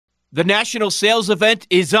The national sales event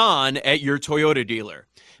is on at your Toyota dealer,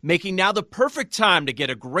 making now the perfect time to get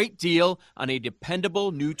a great deal on a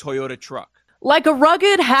dependable new Toyota truck. Like a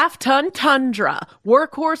rugged half-ton Tundra,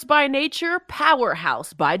 workhorse by nature,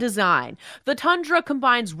 powerhouse by design. The Tundra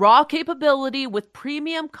combines raw capability with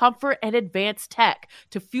premium comfort and advanced tech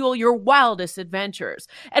to fuel your wildest adventures.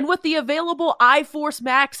 And with the available iForce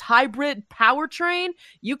Max hybrid powertrain,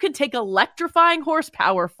 you can take electrifying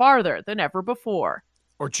horsepower farther than ever before.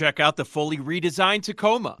 Or check out the fully redesigned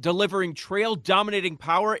Tacoma, delivering trail-dominating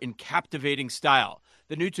power in captivating style.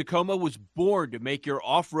 The new Tacoma was born to make your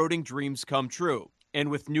off-roading dreams come true.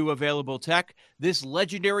 And with new available tech, this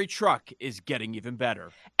legendary truck is getting even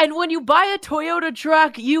better. And when you buy a Toyota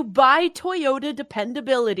truck, you buy Toyota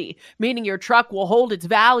dependability, meaning your truck will hold its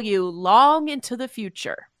value long into the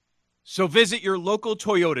future. So visit your local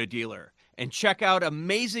Toyota dealer and check out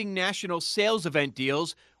amazing national sales event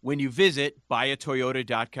deals when you visit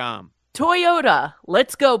buyatoyota.com. Toyota,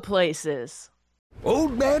 let's go places.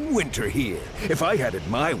 Old Man Winter here. If I had it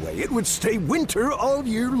my way, it would stay winter all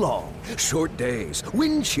year long. Short days,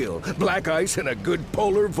 wind chill, black ice, and a good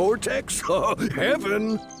polar vortex. Oh,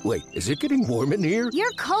 heaven! Wait, is it getting warm in here?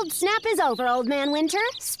 Your cold snap is over, Old Man Winter.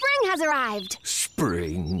 Spring has arrived.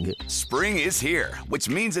 Spring. Spring is here, which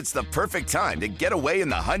means it's the perfect time to get away in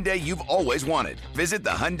the Hyundai you've always wanted. Visit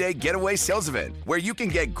the Hyundai Getaway Sales Event, where you can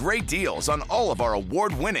get great deals on all of our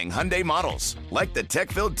award-winning Hyundai models, like the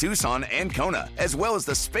tech-filled Tucson and Kona, as well as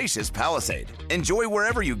the spacious Palisade. Enjoy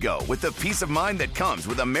wherever you go with the peace of mind that comes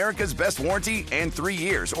with America's best warranty and 3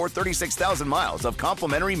 years or 36,000 miles of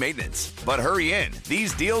complimentary maintenance. But hurry in,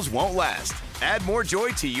 these deals won't last. Add more joy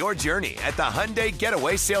to your journey at the Hyundai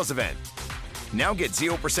Getaway Sales Event. Now get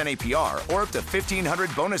 0% APR or up to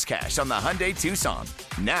 $1,500 bonus cash on the Hyundai Tucson.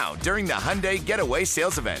 Now, during the Hyundai Getaway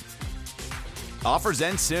Sales Event. Offers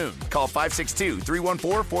end soon. Call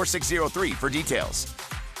 562-314-4603 for details.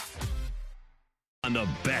 On the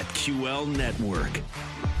BetQL network.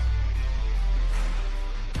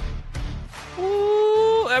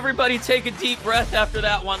 Ooh, everybody take a deep breath after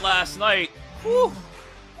that one last night. Woo.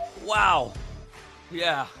 Wow.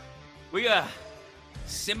 Yeah. We got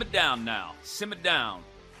simmer down now. Simmer down.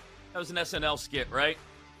 That was an SNL skit, right?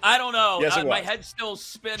 I don't know. Yes, it was. My head's still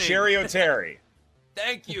spinning. Cherry O'Terry.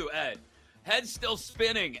 Thank you, Ed. Head's still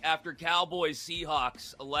spinning after Cowboys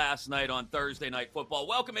Seahawks last night on Thursday Night Football.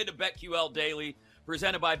 Welcome into BetQL Daily,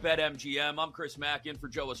 presented by BetMGM. I'm Chris Mack in for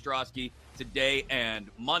Joe Ostrowski today and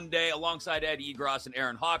Monday, alongside Ed Egros and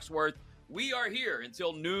Aaron Hawksworth. We are here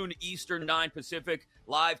until noon Eastern, 9 Pacific,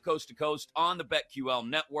 live coast to coast on the BetQL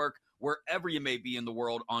network, wherever you may be in the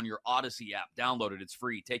world on your Odyssey app. Download it. It's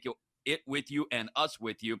free. Take it with you and us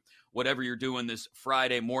with you, whatever you're doing this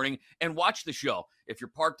Friday morning, and watch the show. If you're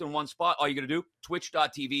parked in one spot, all you got to do,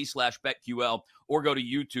 twitch.tv/BetQL, or go to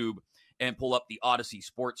YouTube and pull up the Odyssey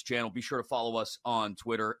Sports channel. Be sure to follow us on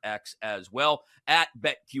Twitter, X as well, at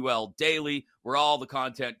BetQL Daily, where all the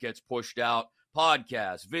content gets pushed out.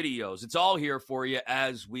 Podcasts, videos, it's all here for you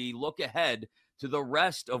as we look ahead to the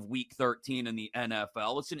rest of Week 13 in the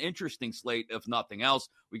NFL. It's an interesting slate, if nothing else.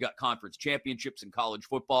 We got conference championships in college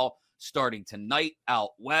football starting tonight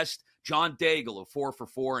out west. John Daigle of 4 for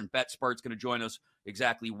 4 and BetSpert's going to join us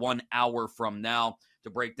exactly 1 hour from now to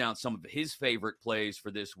break down some of his favorite plays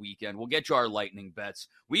for this weekend. We'll get you our lightning bets.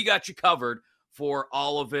 We got you covered for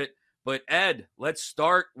all of it. But, Ed, let's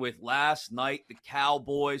start with last night. The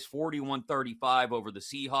Cowboys, 41-35 over the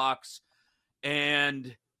Seahawks.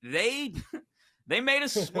 And they made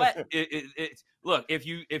us sweat. Look, if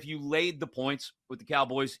you laid the points with the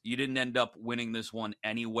Cowboys, you didn't end up winning this one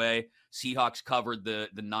anyway. Seahawks covered the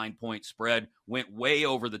 9-point spread, went way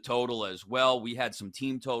over the total as well. We had some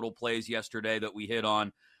team total plays yesterday that we hit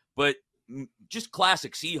on. But just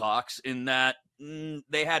classic Seahawks in that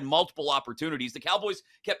they had multiple opportunities. The Cowboys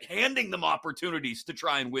kept handing them opportunities to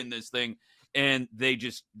try and win this thing, and they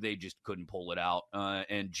just couldn't pull it out.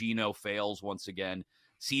 And Geno fails once again.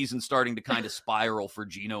 Season starting to kind of spiral for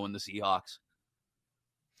Geno and the Seahawks.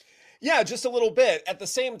 Yeah, just a little bit. At the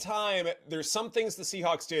same time, there's some things the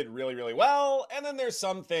Seahawks did really, really well, and then there's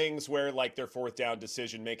some things where, like their fourth down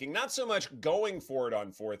decision-making, not so much going for it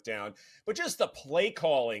on fourth down, but just the play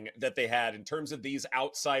calling that they had in terms of these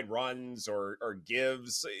outside runs or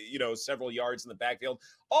gives, several yards in the backfield.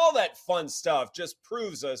 All that fun stuff just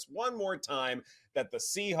proves us one more time that the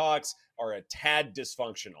Seahawks are a tad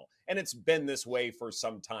dysfunctional. And it's been this way for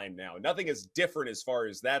some time now. Nothing is different as far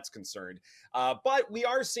as that's concerned. But we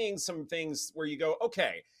are seeing some things where you go,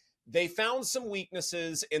 okay, they found some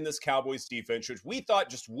weaknesses in this Cowboys defense, which we thought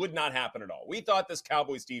just would not happen at all. We thought this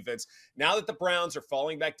Cowboys defense, now that the Browns are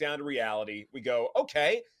falling back down to reality, we go,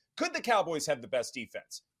 okay, could the Cowboys have the best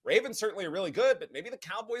defense? Ravens certainly are really good, but maybe the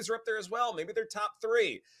Cowboys are up there as well. Maybe they're top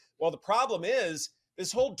 3. Well, the problem is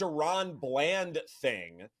this whole Deron Bland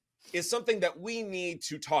thing is something that we need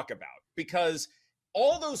to talk about, because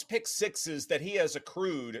all those pick sixes that he has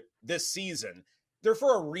accrued this season, they're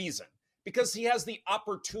for a reason, because he has the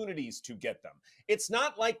opportunities to get them. It's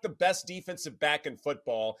not like the best defensive back in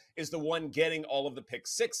football is the one getting all of the pick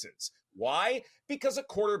sixes. Why? Because a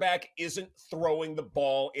quarterback isn't throwing the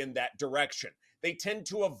ball in that direction. They tend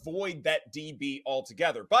to avoid that DB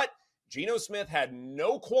altogether. But Geno Smith had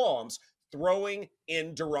no qualms throwing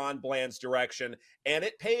in Deron Bland's direction, and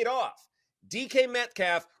it paid off. DK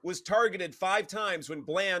Metcalf was targeted 5 times when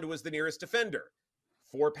Bland was the nearest defender.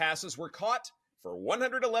 4 passes were caught for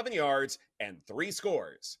 111 yards and 3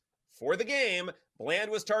 scores. For the game, Bland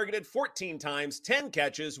was targeted 14 times, 10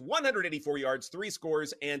 catches, 184 yards, 3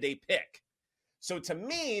 scores, and a pick. So to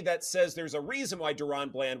me, that says there's a reason why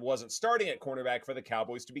Deron Bland wasn't starting at cornerback for the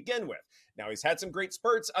Cowboys to begin with. Now, he's had some great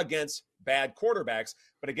spurts against bad quarterbacks,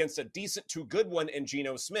 but against a decent to good one in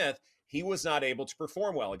Geno Smith, he was not able to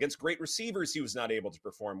perform well. Against great receivers, he was not able to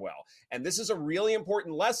perform well. And this is a really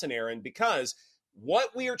important lesson, Aaron, because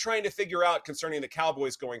what we are trying to figure out concerning the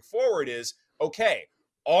Cowboys going forward is, okay,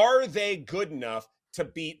 are they good enough to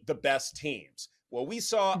beat the best teams? Well, we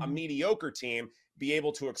saw a mediocre team be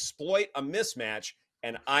able to exploit a mismatch,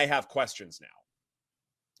 and I have questions now.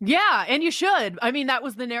 Yeah, and you should. I mean, that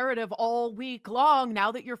was the narrative all week long.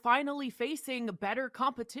 Now that you're finally facing better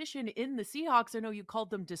competition in the Seahawks, I know you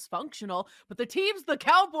called them dysfunctional, but the teams the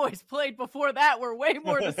Cowboys played before that were way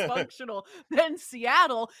more dysfunctional than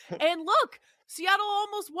Seattle. And look, Seattle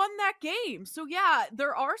almost won that game. So yeah,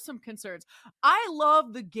 there are some concerns. I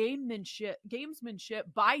love the gamesmanship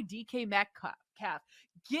by DK Metcalf.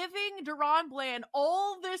 Giving Deron Bland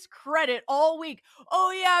all this credit all week.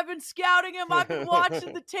 Oh yeah, I've been scouting him. I've been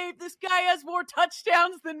watching the tape. This guy has more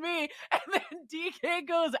touchdowns than me. And then DK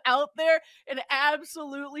goes out there and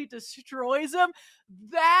absolutely destroys him.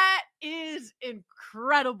 That is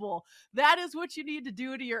incredible. That is what you need to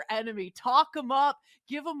do to your enemy. Talk him up,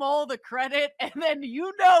 give him all the credit, and then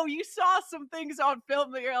you saw some things on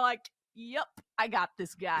film that you're like, yep, I got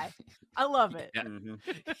this guy. I love it.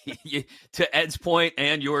 Yeah. To Ed's point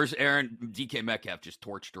and yours, Aaron, DK Metcalf just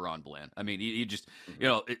torched Deron Bland. I mean, he just,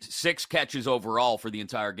 6 catches overall for the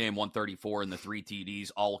entire game, 134 and the 3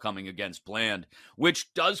 TDs, all coming against Bland,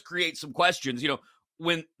 which does create some questions.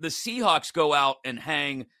 When the Seahawks go out and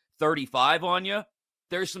hang 35 on you,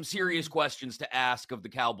 there's some serious questions to ask of the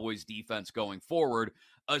Cowboys defense going forward,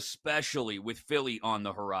 especially with Philly on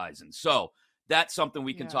the horizon. So that's something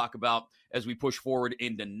we can talk about as we push forward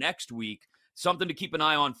into next week. Something to keep an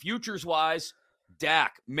eye on futures-wise,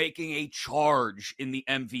 Dak making a charge in the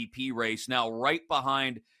MVP race, now right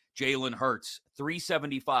behind Jalen Hurts,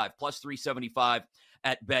 375, plus 375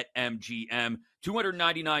 at BetMGM.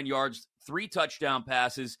 299 yards, 3 touchdown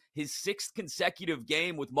passes, his 6th consecutive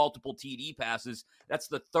game with multiple TD passes. That's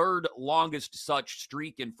the 3rd longest such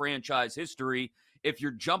streak in franchise history. If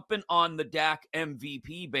you're jumping on the Dak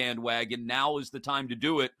MVP bandwagon, now is the time to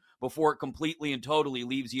do it before it completely and totally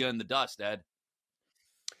leaves you in the dust, Ed.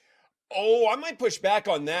 Oh, I might push back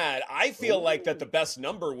on that. I feel like that the best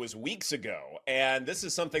number was weeks ago. And this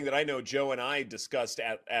is something that I know Joe and I discussed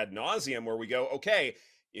ad nauseum, where we go, okay,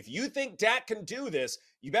 if you think Dak can do this,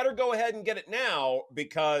 you better go ahead and get it now,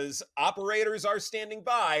 because operators are standing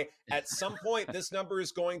by. At some point, this number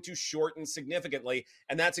is going to shorten significantly,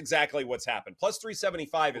 and that's exactly what's happened. Plus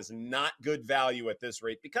 375 is not good value at this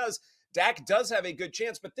rate, because Dak does have a good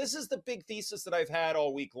chance, but this is the big thesis that I've had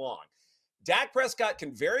all week long. Dak Prescott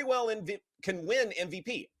can very well can win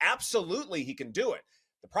MVP. Absolutely, he can do it.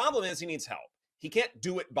 The problem is he needs help. He can't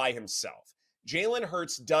do it by himself. Jalen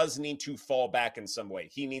Hurts does need to fall back in some way.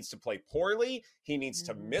 He needs to play poorly. He needs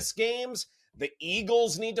to miss games. The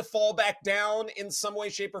Eagles need to fall back down in some way,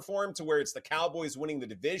 shape, or form to where it's the Cowboys winning the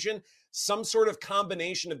division. Some sort of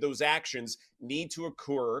combination of those actions need to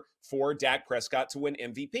occur for Dak Prescott to win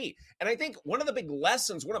MVP. And I think one of the big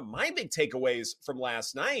lessons, one of my big takeaways from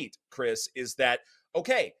last night, Chris, is that,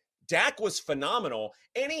 okay, Dak was phenomenal,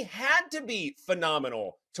 and he had to be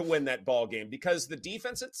phenomenal to win that ball game, because the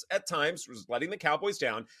defense at times was letting the Cowboys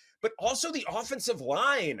down, but also the offensive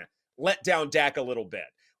line let down Dak a little bit.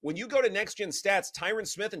 When you go to Next Gen Stats, Tyron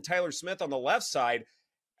Smith and Tyler Smith on the left side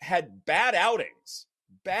had bad outings.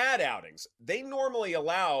 They normally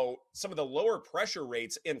allow some of the lower pressure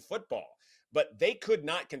rates in football, but they could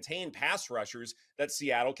not contain pass rushers that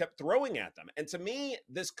Seattle kept throwing at them. And to me,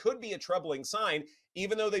 this could be a troubling sign,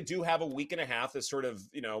 even though they do have a week and a half, this sort of,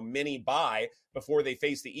 mini bye before they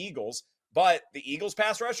face the Eagles. But the Eagles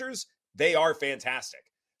pass rushers, they are fantastic.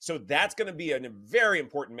 So that's going to be a very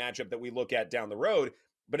important matchup that we look at down the road.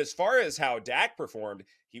 But as far as how Dak performed,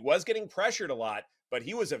 he was getting pressured a lot, but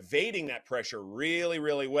he was evading that pressure really,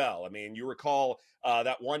 really well. I mean, you recall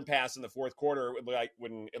that one pass in the fourth quarter, like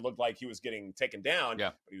when it looked like he was getting taken down,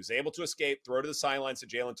 but he was able to escape, throw to the sidelines to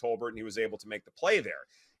Jalen Tolbert, and he was able to make the play there.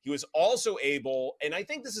 He was also able, and I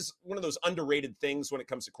think this is one of those underrated things when it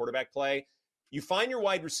comes to quarterback play. You find your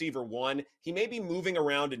wide receiver one, he may be moving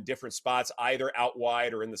around in different spots, either out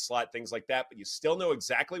wide or in the slot, things like that, but you still know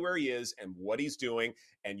exactly where he is and what he's doing,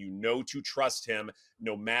 and you know to trust him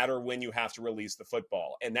no matter when you have to release the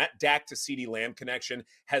football. And that Dak to CeeDee Lamb connection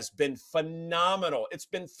has been phenomenal. It's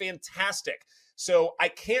been fantastic. So I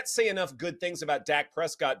can't say enough good things about Dak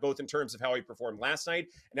Prescott, both in terms of how he performed last night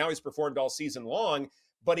and how he's performed all season long,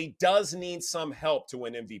 but he does need some help to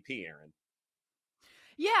win MVP, Aaron.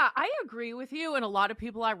 Yeah, I agree with you. And a lot of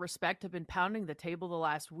people I respect have been pounding the table the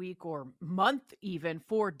last week or month even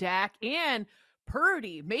for Dak and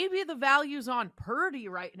Purdy. Maybe the value's on Purdy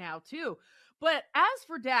right now too. But as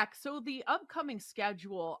for Dak, so the upcoming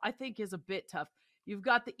schedule I think is a bit tough. You've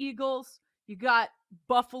got the Eagles, you got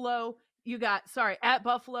Buffalo, at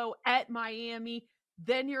Buffalo, at Miami,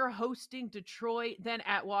 then you're hosting Detroit, then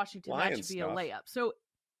at Washington. That should be a layup. So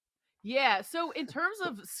yeah. So in terms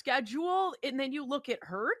of schedule, and then you look at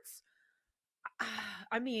Hurts,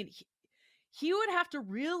 I mean, he would have to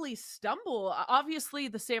really stumble. Obviously,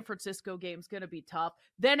 the San Francisco game's going to be tough.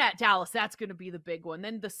 Then at Dallas, that's going to be the big one.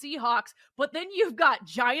 Then the Seahawks. But then you've got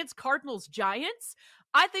Giants, Cardinals, Giants.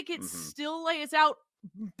 I think it still lays out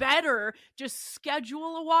better just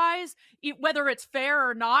schedule-wise, whether it's fair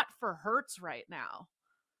or not for Hurts right now.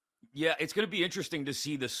 Yeah, it's going to be interesting to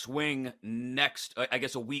see the swing next, I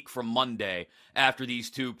guess, a week from Monday after these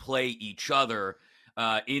two play each other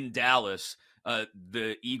in Dallas.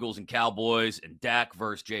 The Eagles and Cowboys and Dak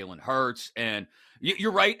versus Jalen Hurts. And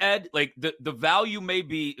you're right, Ed. Like the value may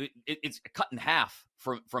be, it's cut in half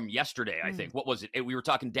from yesterday, I think. What was it? We were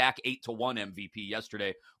talking Dak 8-1 MVP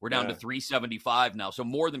yesterday. We're down to 375 now. So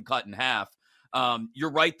more than cut in half.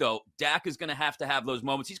 You're right, though. Dak is going to have those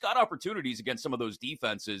moments. He's got opportunities against some of those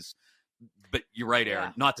defenses, but you're right, Aaron.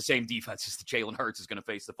 Yeah. Not the same defenses that Jalen Hurts is going to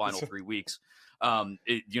face the final 3 weeks.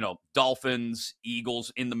 Dolphins,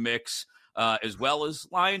 Eagles in the mix, as well as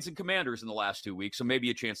Lions and Commanders in the last 2 weeks. So maybe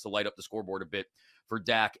a chance to light up the scoreboard a bit for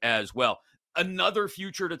Dak as well. Another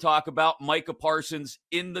future to talk about, Micah Parsons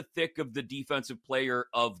in the thick of the Defensive Player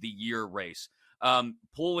of the Year race,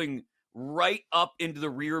 pulling right up into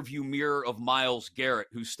the rearview mirror of Myles Garrett,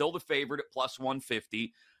 who's still the favorite at plus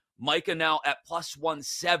 150. Micah now at plus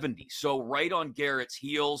 170, so right on Garrett's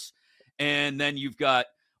heels. And then you've got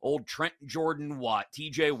old Trent Jordan Watt,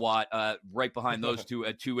 TJ Watt, right behind those two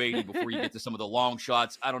at 280 before you get to some of the long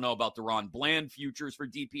shots. I don't know about Deron Bland futures for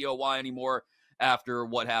DPOY anymore after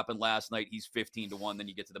what happened last night. He's 15-1. Then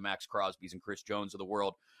you get to the Max Crosbys and Chris Jones of the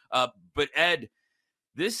world. But Ed,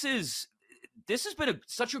 this has been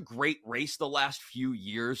such a great race the last few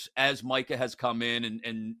years as Micah has come in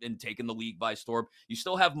and taken the league by storm. You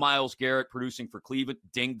still have Myles Garrett producing for Cleveland,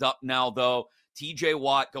 dinged up now, though. TJ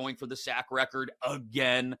Watt going for the sack record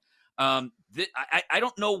again. I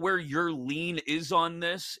don't know where your lean is on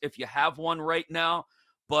this, if you have one right now,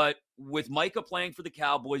 but with Micah playing for the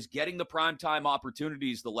Cowboys, getting the primetime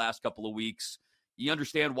opportunities the last couple of weeks, you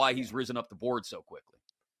understand why he's risen up the board so quickly.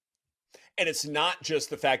 And it's not just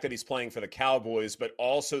the fact that he's playing for the Cowboys, but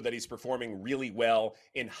also that he's performing really well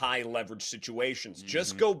in high leverage situations.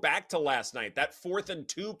 Just go back to last night, that 4th and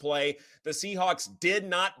 2 play, the Seahawks did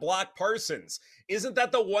not block Parsons. Isn't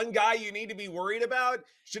that the one guy you need to be worried about?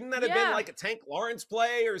 Shouldn't that have been like a Tank Lawrence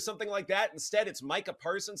play or something like that? Instead, it's Micah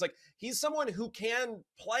Parsons. Like, he's someone who can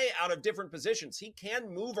play out of different positions. He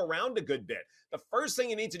can move around a good bit. The first thing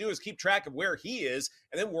you need to do is keep track of where he is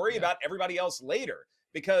and then worry about everybody else later.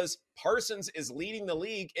 Because Parsons is leading the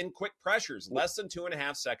league in quick pressures, less than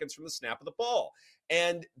 2.5 seconds from the snap of the ball.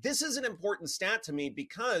 And this is an important stat to me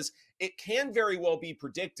because it can very well be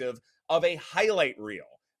predictive of a highlight reel.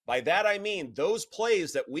 By that, I mean those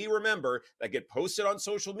plays that we remember that get posted on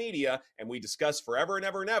social media and we discuss forever and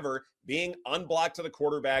ever and ever being unblocked to the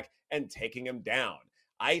quarterback and taking him down.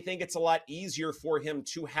 I think it's a lot easier for him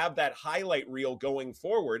to have that highlight reel going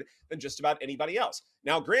forward than just about anybody else.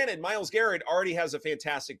 Now, granted, Myles Garrett already has a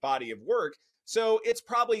fantastic body of work, so it's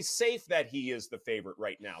probably safe that he is the favorite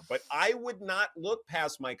right now. But I would not look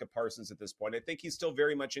past Micah Parsons at this point. I think he's still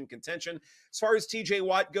very much in contention. As far as TJ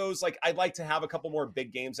Watt goes, I'd like to have a couple more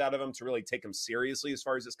big games out of him to really take him seriously as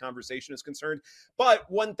far as this conversation is concerned. But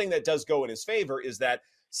one thing that does go in his favor is that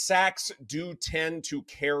sacks do tend to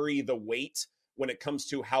carry the weight when it comes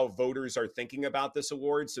to how voters are thinking about this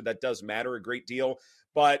award. So that does matter a great deal.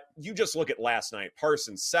 But you just look at last night,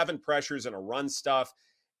 Parsons, 7 pressures and a run stuff.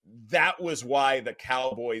 That was why the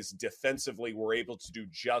Cowboys defensively were able to do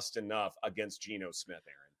just enough against Geno Smith,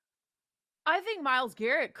 Aaron. I think Myles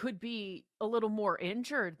Garrett could be a little more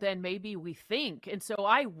injured than maybe we think. And so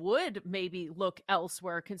I would maybe look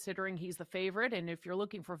elsewhere considering he's the favorite. And if you're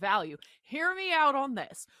looking for value, hear me out on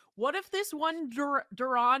this. What if this one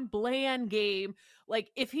Duron Bland game, like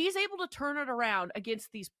if he's able to turn it around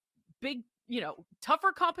against these big,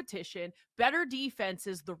 tougher competition, better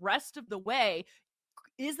defenses the rest of the way,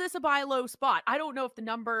 is this a buy low spot? I don't know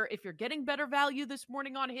if you're getting better value this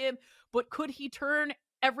morning on him, but could he turn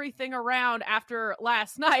everything around after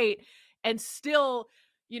last night and still,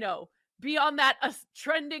 be on that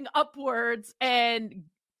trending upwards and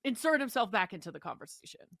insert himself back into the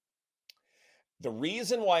conversation? The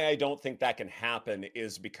reason why I don't think that can happen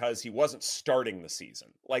is because he wasn't starting the season.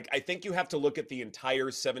 Like, I think you have to look at the entire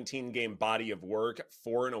 17-game body of work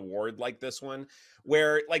for an award like this one,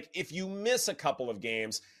 where, like, if you miss a couple of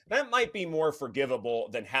games, that might be more forgivable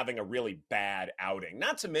than having a really bad outing.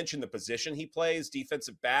 Not to mention the position he plays,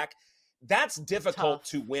 defensive back. That's difficult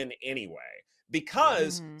to win anyway.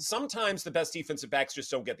 Because sometimes the best defensive backs just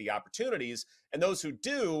don't get the opportunities. And those who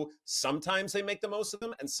do, sometimes they make the most of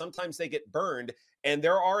them and sometimes they get burned. And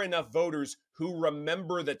there are enough voters who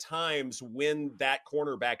remember the times when that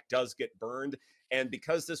cornerback does get burned. And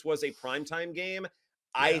because this was a primetime game,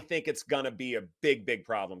 I think it's going to be a big, big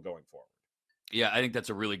problem going forward. Yeah, I think that's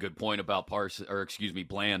a really good point about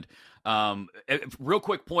Bland. Real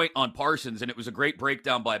quick point on Parsons, and it was a great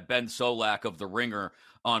breakdown by Ben Solak of The Ringer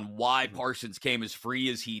on why Parsons came as free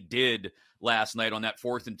as he did last night on that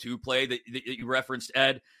 4th and 2 play that you referenced,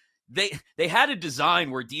 Ed. They had a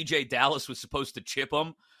design where DJ Dallas was supposed to chip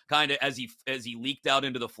him kind of as he leaked out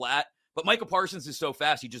into the flat. But Micah Parsons is so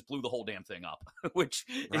fast, he just blew the whole damn thing up, which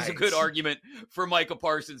is a good argument for Micah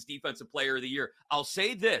Parsons, Defensive Player of the Year. I'll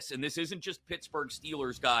say this, and this isn't just Pittsburgh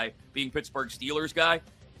Steelers guy being Pittsburgh Steelers guy.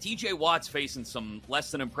 TJ Watt's facing some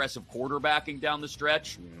less than impressive quarterbacking down the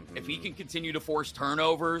stretch. If he can continue to force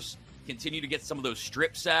turnovers, continue to get some of those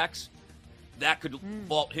strip sacks, that could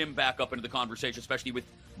vault him back up into the conversation, especially with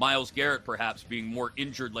Myles Garrett perhaps being more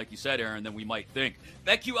injured, like you said, Aaron, than we might think.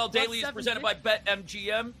 BetQL Daily is presented by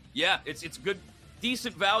BetMGM. Yeah, it's good,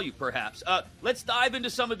 decent value, perhaps. Let's dive into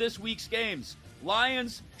some of this week's games.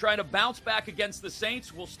 Lions trying to bounce back against the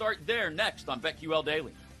Saints. We'll start there next on BetQL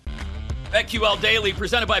Daily. BetQL Daily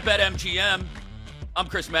presented by BetMGM. I'm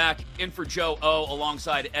Chris Mack, in for Joe O,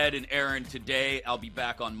 alongside Ed and Aaron today. I'll be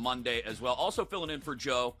back on Monday as well. Also filling in for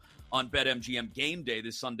Joe on BetMGM Game Day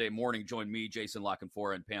this Sunday morning. Join me, Jason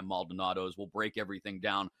Lockenfora, and Pam Maldonado as we'll break everything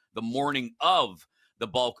down the morning of the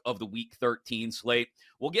bulk of the Week 13 slate.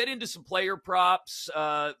 We'll get into some player props,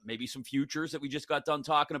 maybe some futures that we just got done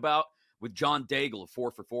talking about with John Daigle of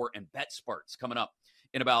 4 for 4 and BetSparts coming up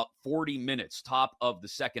in about 40 minutes, top of the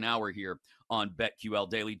second hour here on BetQL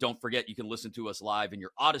Daily. Don't forget, you can listen to us live in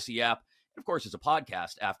your Odyssey app. And of course, it's a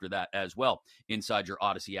podcast after that as well inside your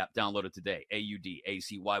Odyssey app. Download it today,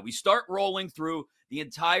 AUDACY. We start rolling through the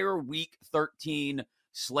entire Week 13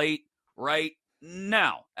 slate right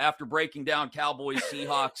now. After breaking down Cowboys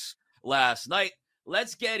Seahawks last night,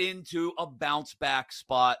 let's get into a bounce back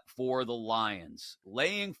spot for the Lions.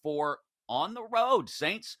 Laying 4 on the road.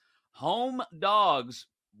 Saints home dogs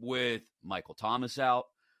with Michael Thomas out,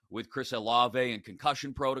 with Chris Olave in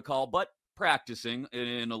concussion protocol, but practicing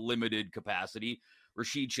in a limited capacity.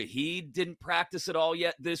 Rashid Shaheed didn't practice at all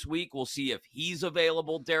yet this week. We'll see if he's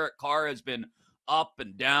available. Derek Carr has been up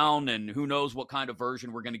and down, and who knows what kind of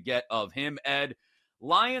version we're going to get of him, Ed.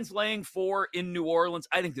 Lions laying 4 in New Orleans.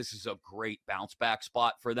 I think this is a great bounce back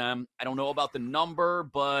spot for them. I don't know about the number,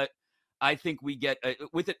 but I think we get,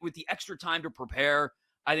 with the extra time to prepare,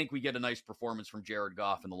 I think we get a nice performance from Jared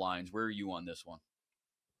Goff and the Lions. Where are you on this one?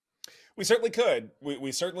 We certainly could.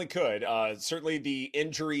 We certainly could. Certainly the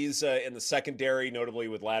injuries in the secondary, notably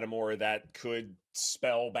with Lattimore, that could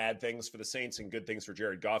spell bad things for the Saints and good things for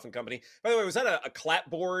Jared Goff and company. By the way, was that a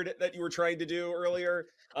clapboard that you were trying to do earlier?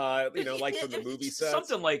 Like from the movie set?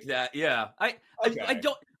 Something like that, yeah. I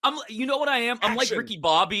don't, you know what I am? I'm like Ricky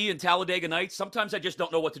Bobby in Talladega Nights. Sometimes I just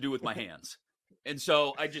don't know what to do with my hands. And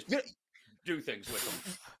so I just do things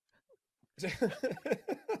with them.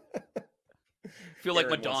 Feel like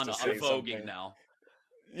Madonna. I'm voguing now.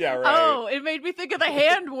 Yeah, right. Oh, it made me think of the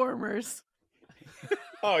hand warmers.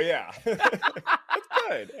 Oh, yeah. That's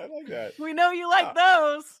good. I like that. We know you like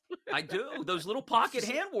those. I do. Those little pocket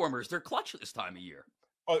hand warmers. They're clutch this time of year.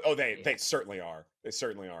 They certainly are. They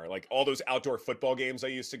certainly are. Like all those outdoor football games I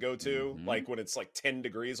used to go to, like when it's like 10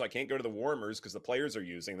 degrees, I can't go to the warmers because the players are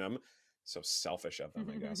using them. So selfish of them,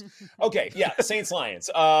 I guess. Okay, yeah, Saints-Lions.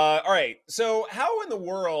 All right, so how in the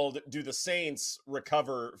world do the Saints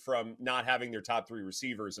recover from not having their top 3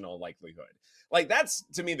 receivers in all likelihood? Like, that's,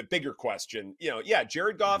 to me, the bigger question. Yeah,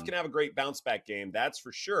 Jared Goff can have a great bounce-back game, that's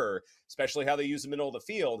for sure, especially how they use the middle of the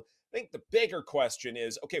field. I think the bigger question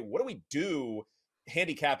is, okay, what do we do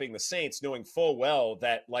handicapping the Saints, knowing full well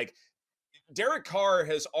that, like, Derek Carr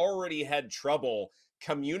has already had trouble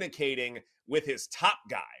communicating with his top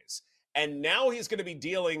guys. And now he's going to be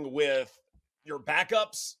dealing with your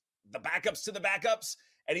backups, the backups to the backups,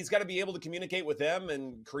 and he's got to be able to communicate with them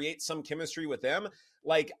and create some chemistry with them.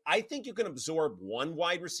 Like, I think you can absorb one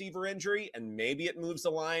wide receiver injury, and maybe it moves the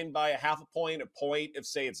line by a half a point, if,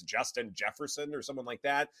 say, it's Justin Jefferson or someone like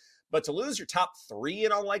that. But to lose your top 3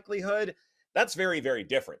 in all likelihood, that's very, very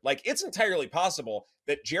different. Like, it's entirely possible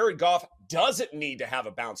that Jared Goff doesn't need to have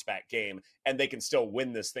a bounce back game and they can still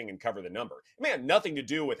win this thing and cover the number. It may have nothing to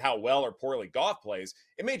do with how well or poorly Goff plays.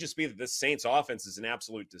 It may just be that this Saints offense is an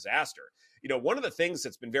absolute disaster. One of the things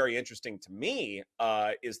that's been very interesting to me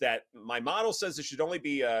is that my model says it should only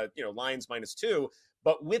be, Lions -2,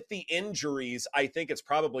 but with the injuries, I think it's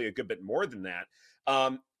probably a good bit more than that.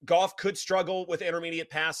 Goff could struggle with intermediate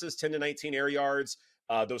passes, 10 to 19 air yards.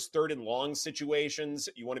 Those 3rd and long situations,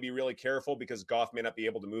 you want to be really careful because Goff may not be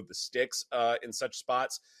able to move the sticks in such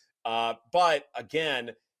spots. But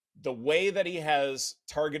again, the way that he has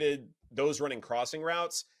targeted those running crossing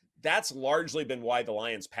routes, that's largely been why the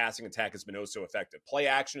Lions' passing attack has been oh so effective. Play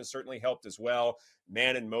action has certainly helped as well.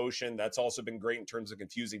 Man in motion, that's also been great in terms of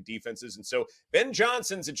confusing defenses. And so Ben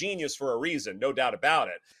Johnson's a genius for a reason, no doubt about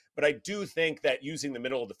it. But I do think that using the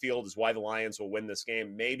middle of the field is why the Lions will win this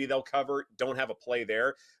game. Maybe they'll cover, don't have a play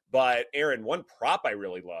there. But Aaron, one prop I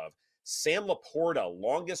really love, Sam Laporta,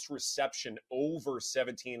 longest reception over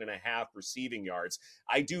 17.5 receiving yards.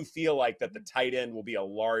 I do feel like that the tight end will be a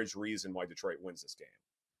large reason why Detroit wins this game.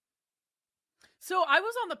 So I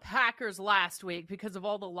was on the Packers last week because of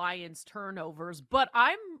all the Lions turnovers, but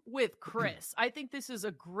I'm with Chris. I think this is a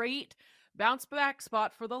great bounce back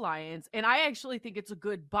spot for the Lions, and I actually think it's a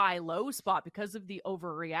good buy low spot because of the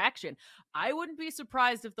overreaction. I wouldn't be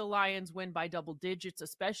surprised if the Lions win by double digits,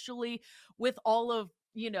 especially with all of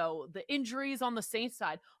the injuries on the Saints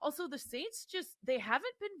side. Also, the Saints they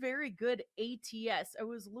haven't been very good ATS. I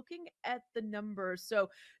was looking at the numbers. So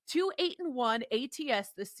 2-8-1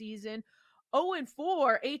 ATS this season,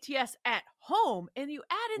 0-4 ATS at home, and you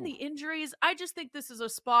add in the injuries. I just think this is a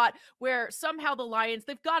spot where somehow the Lions,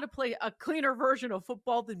 they've got to play a cleaner version of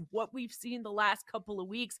football than what we've seen the last couple of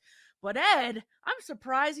weeks. But Ed, I'm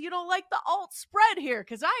surprised you don't like the alt spread here,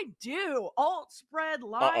 because I do. Alt spread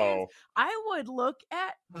Lions. I would look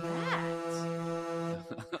at that.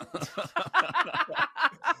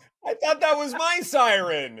 I thought that was my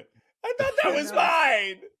siren. I thought that was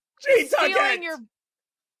mine. Gee,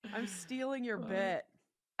 I'm stealing your bet.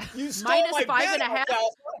 You stole my bet. -5.5.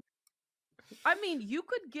 I mean, you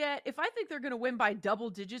could get, if I think they're going to win by double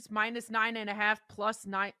digits, -9.5 plus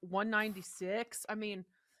 196. I mean,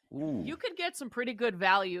 you could get some pretty good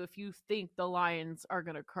value if you think the Lions are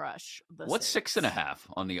going to crush the What's Saints. 6.5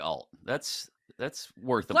 on the alt? That's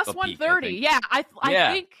worth plus a 130. peek, yeah, I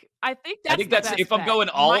think that's if I'm going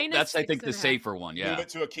alt, minus that's I think the safer one. Yeah, move it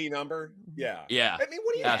to a key number. Yeah. I mean,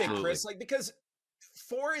 what do you think, Chris? Like, because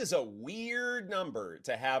 4 is a weird number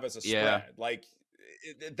to have as a spread. Like,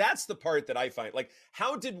 that's the part that I find. Like,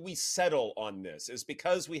 how did we settle on this? Is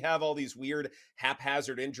because we have all these weird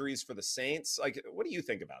haphazard injuries for the Saints? Like, what do you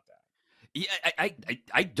think about that? Yeah,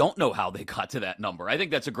 I don't know how they got to that number. I think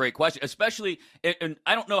that's a great question, especially, and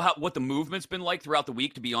I don't know what the movement's been like throughout the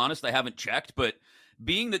week, to be honest. I haven't checked, but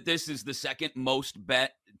being that this is the second most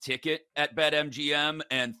bet ticket at BetMGM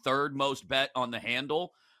and third most bet on the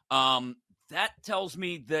handle, that tells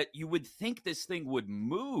me that you would think this thing would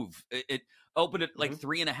move. It opened at like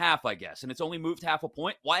 3.5, I guess, and it's only moved half a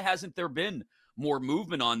point. Why hasn't there been more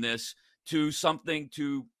movement on this to something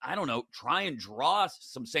to, I don't know, try and draw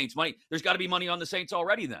some Saints money? There's got to be money on the Saints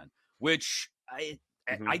already then, which I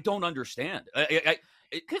don't understand.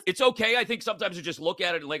 It's okay. I think sometimes you just look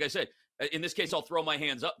at it, and like I said, in this case, I'll throw my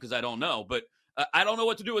hands up because I don't know, but I don't know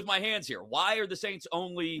what to do with my hands here. Why are the Saints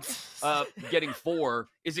only getting 4?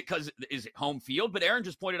 Is it home field? But Aaron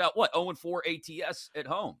just pointed out 0-4 ATS at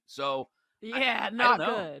home. So yeah, I not don't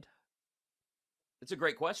know. good. It's a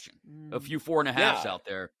great question. A few 4.5s out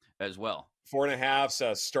there as well.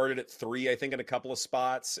 4.5s started at 3, I think, in a couple of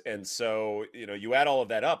spots. And so, you add all of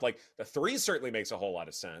that up, like the 3 certainly makes a whole lot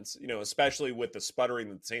of sense, especially with the sputtering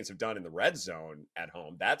that the Saints have done in the red zone at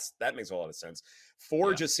home. That makes a lot of sense.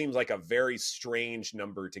 4 just seems like a very strange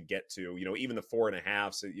number to get to, even the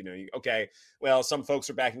 4.5. So, okay, well, some folks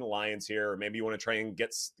are backing the Lions here, or maybe you want to try and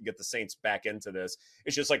get the Saints back into this.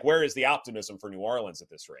 It's just like, where is the optimism for New Orleans at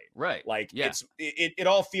this rate? Right. Like it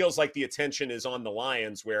all feels like the attention is on the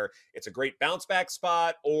Lions, where it's a great bounce back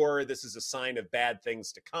spot, or this is a sign of bad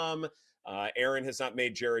things to come. Aaron has not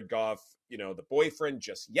made Jared Goff, the boyfriend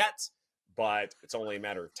just yet, but it's only a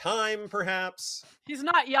matter of time, perhaps. He's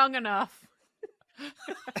not young enough.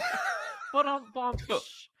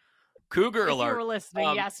 Cougar if alert. You were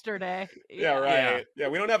listening yesterday. Yeah, right. Yeah,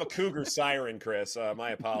 we don't have a cougar siren, Chris.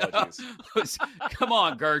 My apologies. Come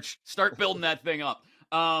on, Gertch. Start building that thing up.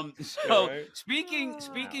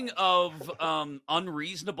 Speaking of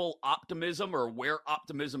unreasonable optimism, or where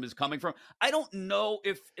optimism is coming from, I don't know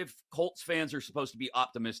if Colts fans are supposed to be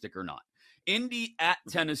optimistic or not. Indy at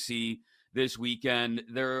Tennessee this weekend,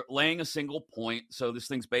 they're laying a single point, so this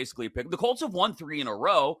thing's basically a pick. The Colts have won 3 in a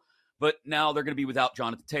row, but now they're going to be without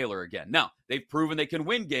Jonathan Taylor again. Now, they've proven they can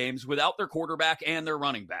win games without their quarterback and their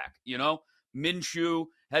running back. Minshew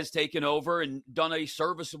has taken over and done a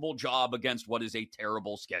serviceable job against what is a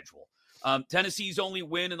terrible schedule. Tennessee's only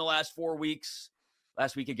win in the last 4 weeks,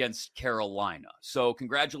 last week against Carolina. So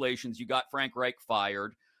congratulations, you got Frank Reich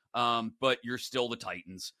fired, but you're still the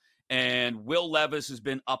Titans. And Will Levis has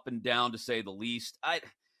been up and down, to say the least. I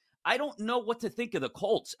don't know what to think of the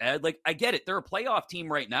Colts, Ed. Like, I get it. They're a playoff team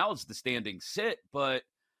right now as the standing sit, but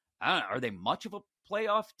I don't know, are they much of a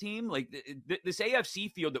playoff team? Like, this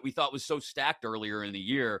AFC field that we thought was so stacked earlier in the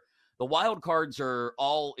year, the wild cards are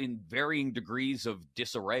all in varying degrees of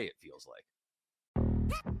disarray, it feels like.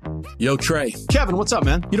 Yo, Trey. Kevin, what's up,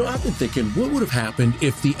 man? I've been thinking, what would have happened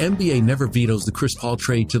if the NBA never vetoes the Chris Paul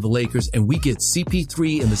trade to the Lakers and we get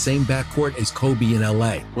CP3 in the same backcourt as Kobe in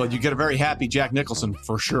LA? Well, you get a very happy Jack Nicholson,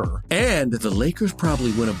 for sure. And the Lakers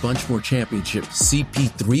probably win a bunch more championships.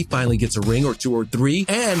 CP3 finally gets a ring or 2 or 3,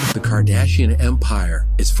 and the Kardashian empire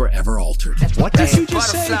is forever altered. What did you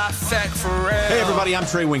just say? Hey, everybody, I'm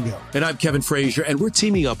Trey Wingo. And I'm Kevin Frazier, and we're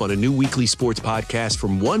teaming up on a new weekly sports podcast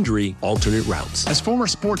from Wondery, Alternate Routes. As former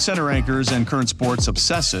Sports Center anchors and current sports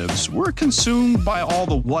obsessives, we're consumed by all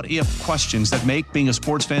the what-if questions that make being a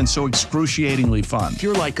sports fan so excruciatingly fun. If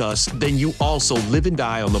you're like us, then you also live and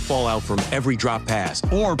die on the fallout from every drop pass.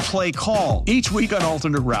 Or play call. Each week on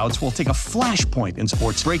Alternate Routes, we'll take a flashpoint in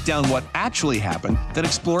sports, break down what actually happened, then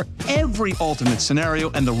explore every alternate scenario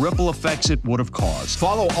and the ripple effects it would have caused.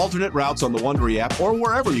 Follow Alternate Routes on the Wondery app or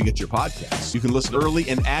wherever you get your podcasts. You can listen early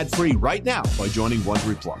and ad-free right now by joining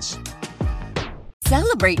Wondery Plus.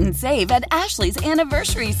 Celebrate and save at Ashley's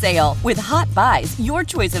Anniversary Sale. With Hot Buys, your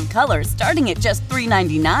choice of colors starting at just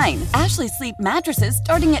 $3.99. Ashley Sleep mattresses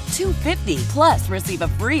starting at $2.50. Plus, receive a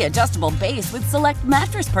free adjustable base with select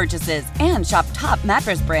mattress purchases. And shop top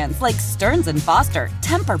mattress brands like Stearns & Foster,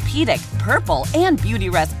 Tempur-Pedic, Purple, and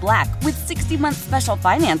Beautyrest Black with 60-month special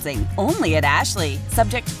financing. Only at Ashley.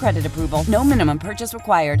 Subject to credit approval. No minimum purchase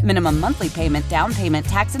required. Minimum monthly payment, down payment,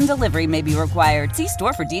 tax, and delivery may be required. See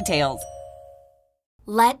store for details.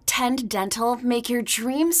 Let Tend Dental make your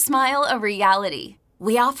dream smile a reality.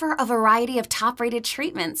 We offer a variety of top-rated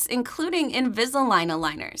treatments, including Invisalign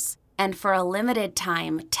aligners. And for a limited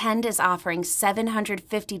time, Tend is offering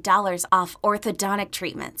 $750 off orthodontic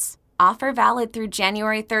treatments. Offer valid through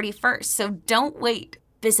January 31st, so don't wait.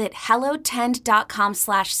 Visit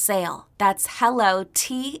hellotend.com/sale. That's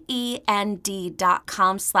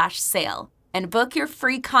hellotend.com/sale. And book your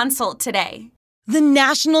free consult today. The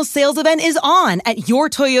national sales event is on at your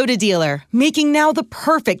Toyota dealer, making now the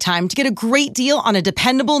perfect time to get a great deal on a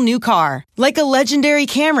dependable new car. Like a legendary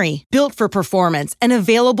Camry, built for performance and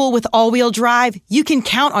available with all-wheel drive, you can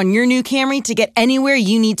count on your new Camry to get anywhere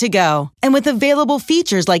you need to go. And with available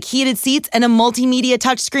features like heated seats and a multimedia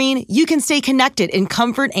touchscreen, you can stay connected in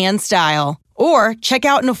comfort and style. Or check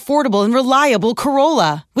out an affordable and reliable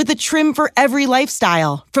Corolla with a trim for every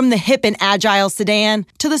lifestyle, from the hip and agile sedan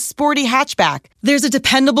to the sporty hatchback. There's a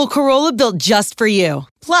dependable Corolla built just for you.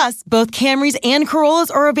 Plus, both Camrys and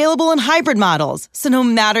Corollas are available in hybrid models, so no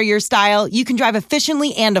matter your style, you can drive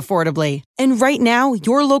efficiently and affordably. And right now,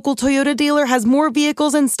 your local Toyota dealer has more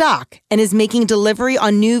vehicles in stock and is making delivery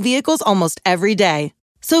on new vehicles almost every day.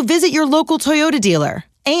 So visit your local Toyota dealer.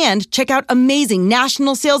 And check out amazing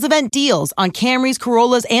national sales event deals on Camrys,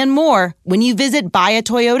 Corollas, and more when you visit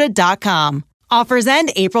buyatoyota.com. Offers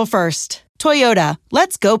end April 1st. Toyota,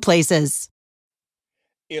 let's go places.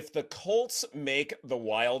 If the Colts make the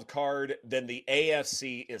wild card, then the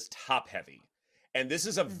AFC is top heavy. And this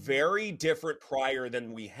is a very different prior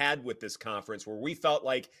than we had with this conference, where we felt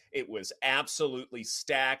like it was absolutely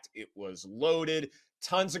stacked. It was loaded,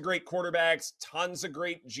 tons of great quarterbacks, tons of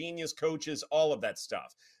great genius coaches, all of that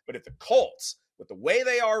stuff. But if the Colts, with the way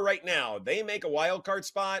they are right now, they make a wild card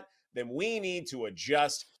spot, then we need to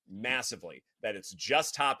adjust massively, that it's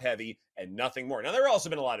just top heavy and nothing more. Now, there have also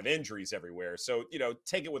been a lot of injuries everywhere, so,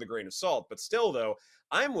 take it with a grain of salt. But still, though,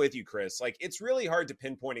 I'm with you, Chris. Like, it's really hard to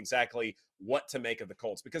pinpoint exactly what to make of the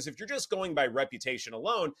Colts, because if you're just going by reputation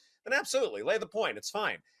alone, then absolutely, lay the point. It's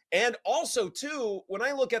fine. And also, too, when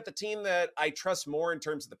I look at the team that I trust more in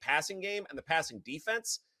terms of the passing game and the passing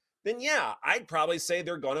defense, then yeah, I'd probably say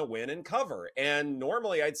they're going to win and cover. And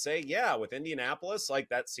normally I'd say, yeah, with Indianapolis, like,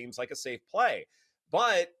 that seems like a safe play.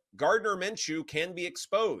 But Gardner Minshew can be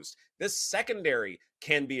exposed. This secondary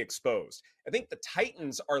can be exposed. I think the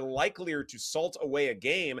Titans are likelier to salt away a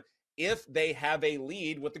game if they have a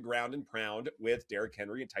lead with the ground and pound with Derrick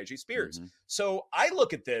Henry and Tyjae Spears. So I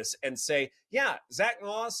look at this and say, yeah, Zach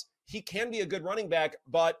Moss, he can be a good running back,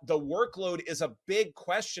 but the workload is a big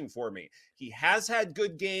question for me. He has had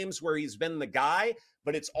good games where he's been the guy,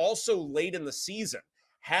 but it's also late in the season.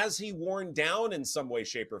 Has he worn down in some way,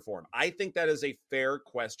 shape, or form? I think that is a fair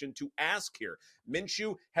question to ask here.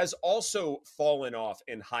 Minshew has also fallen off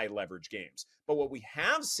in high leverage games. But what we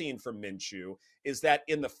have seen from Minshew is that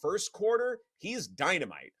in the first quarter, he's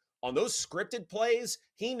dynamite. On those scripted plays,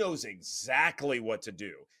 he knows exactly what to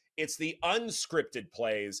do. It's the unscripted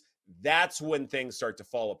plays, that's when things start to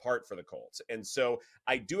fall apart for the Colts. And so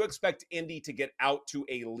I do expect Indy to get out to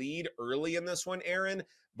a lead early in this one, Aaron.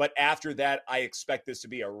 But after that, I expect this to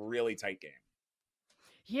be a really tight game.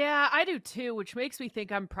 Yeah, I do too, which makes me think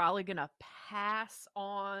I'm probably going to pass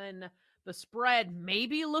on the spread,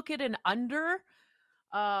 maybe look at an under.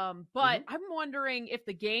 But I'm wondering if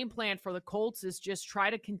the game plan for the Colts is just try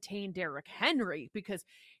to contain Derrick Henry, because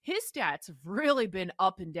his stats have really been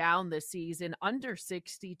up and down this season. Under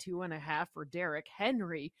 62.5 for Derrick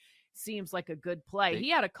Henry seems like a good play. He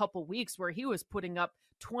had a couple weeks where he was putting up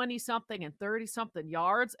 20-something and 30-something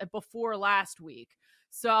yards before last week.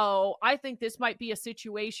 So I think this might be a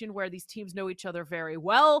situation where these teams know each other very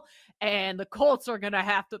well, and the Colts are going to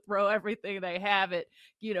have to throw everything they have at,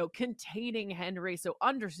 containing Henry. So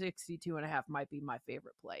under 62.5 might be my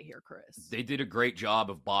favorite play here, Chris. They did a great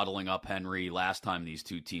job of bottling up Henry last time these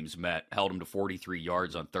two teams met, held him to 43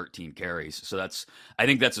 yards on 13 carries. So I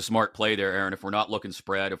think that's a smart play there, Aaron. If we're not looking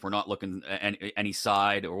spread, if we're not looking any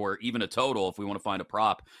side or even a total, if we want to find a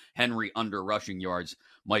prop, Henry under rushing yards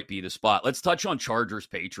might be the spot. Let's touch on Chargers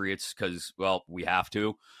Patriots because, well, we have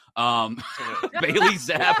to. Bailey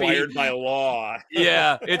Zappi, required by law.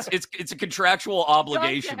 Yeah, it's a contractual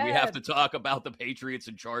obligation. We have to talk about the Patriots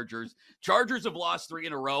and Chargers. Chargers have lost 3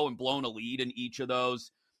 in a row and blown a lead in each of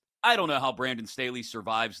those. I don't know how Brandon Staley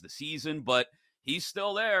survives the season, but he's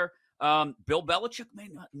still there. Bill Belichick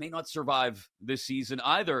may not survive this season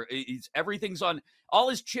either. Everything's on, all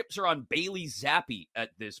his chips are on Bailey Zappi at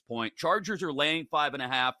this point. Chargers are laying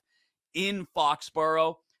 5.5 in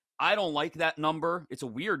Foxborough. I don't like that number. It's a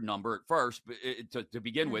weird number at first to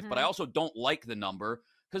begin with, but I also don't like the number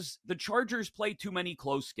because the Chargers play too many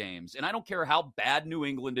close games. And I don't care how bad New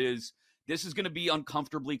England is. This is going to be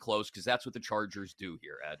uncomfortably close because that's what the Chargers do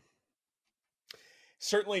here, Ed.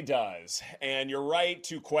 Certainly does. And you're right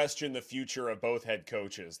to question the future of both head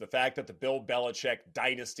coaches. The fact that the Bill Belichick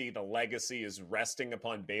dynasty, the legacy is resting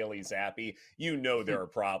upon Bailey Zappi, there are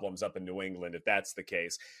problems up in New England if that's the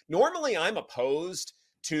case. Normally, I'm opposed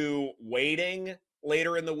to waiting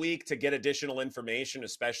later in the week to get additional information,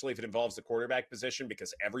 especially if it involves the quarterback position,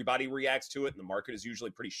 because everybody reacts to it and the market is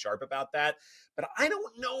usually pretty sharp about that. But I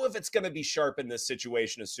don't know if it's going to be sharp in this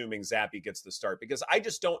situation, assuming Zappi gets the start, because I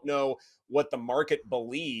just don't know what the market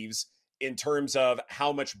believes in terms of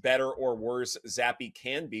how much better or worse Zappi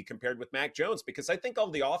can be compared with Mac Jones, because I think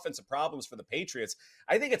all the offensive problems for the Patriots,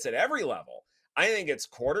 I think it's at every level. I think it's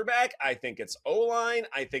quarterback. I think it's O-line.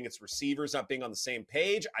 I think it's receivers not being on the same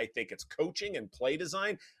page. I think it's coaching and play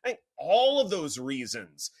design. I think all of those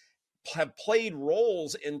reasons have played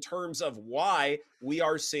roles in terms of why we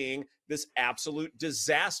are seeing this absolute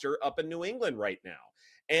disaster up in New England right now.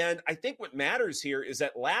 And I think what matters here is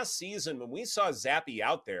that last season when we saw Zappi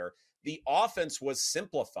out there, the offense was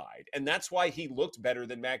simplified, and that's why he looked better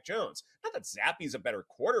than Mac Jones. Not that Zappi's a better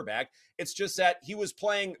quarterback. It's just that he was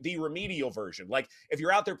playing the remedial version. Like, if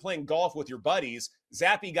you're out there playing golf with your buddies,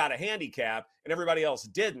 Zappi got a handicap, and everybody else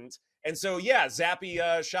didn't. And so, yeah, Zappi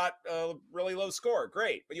shot a really low score.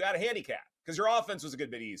 Great, but you had a handicap because your offense was a good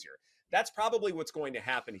bit easier. That's probably what's going to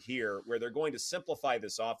happen here, where they're going to simplify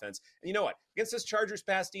this offense. And you know what? Against this Chargers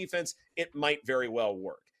pass defense, it might very well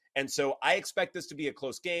work. And so I expect this to be a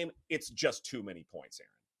close game. It's just too many points,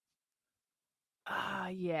 Aaron.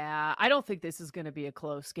 Yeah, I don't think this is going to be a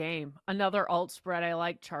close game. Another alt spread I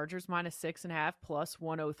like, Chargers -6.5 plus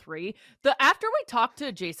 103. After we talked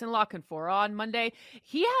to Jason LaConfora on Monday,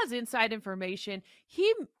 he has inside information.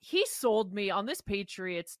 He sold me on this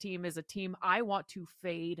Patriots team as a team I want to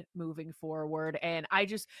fade moving forward. And I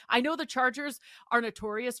know the Chargers are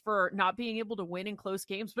notorious for not being able to win in close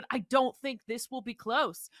games, but I don't think this will be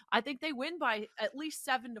close. I think they win by at least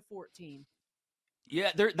 7-14.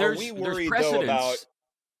 Yeah, Are we worried, there's precedence. though, about...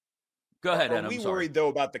 Go ahead, Ed. Are we worried, though,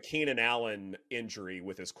 about the Keenan Allen injury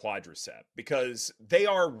with his quadricep? Because they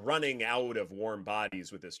are running out of warm bodies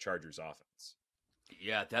with this Chargers offense.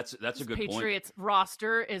 Yeah, that's a good point. Patriots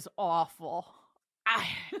roster is awful.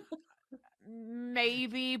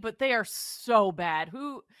 Maybe, but they are so bad.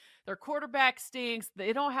 Their quarterback stinks.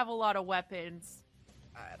 They don't have a lot of weapons.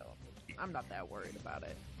 I'm not that worried about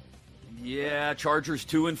it. Yeah, Chargers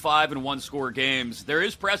 2-5 in one-score games. There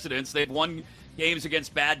is precedence. They've won games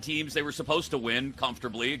against bad teams they were supposed to win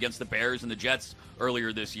comfortably against the Bears and the Jets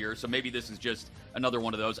earlier this year. So maybe this is just another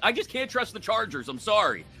one of those. I just can't trust the Chargers. I'm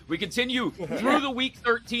sorry. We continue through the Week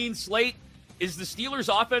 13 slate. Is the Steelers'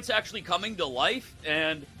 offense actually coming to life?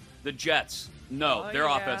 And the Jets, no, their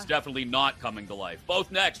offense definitely not coming to life.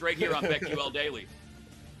 Both next, right here on BetQL Daily.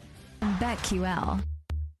 BetQL.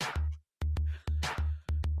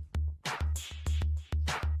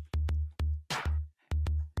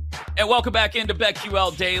 And welcome back into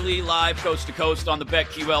BetQL Daily, live coast to coast on the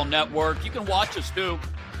BetQL network. You can watch us too.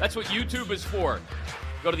 That's what YouTube is for.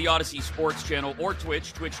 Go to the Odyssey Sports channel or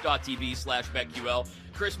Twitch, twitch.tv/BetQL.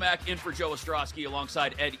 Chris Mack in for Joe Ostrowski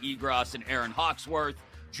alongside Ed Egros and Aaron Hawksworth.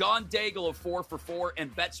 John Daigle of 4 for 4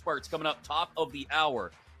 and BetSparts coming up top of the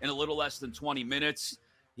hour in a little less than 20 minutes.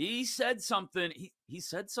 He said something. He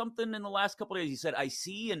said something in the last couple of days. He said, I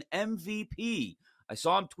see an MVP. I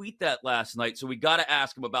saw him tweet that last night, so we got to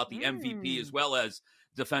ask him about the MVP as well as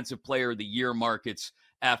Defensive Player of the Year markets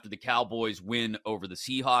after the Cowboys win over the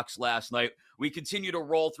Seahawks last night. We continue to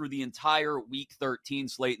roll through the entire Week 13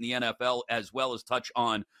 slate in the NFL as well as touch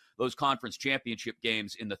on those conference championship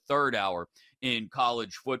games in the third hour in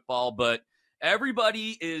college football. But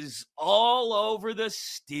everybody is all over the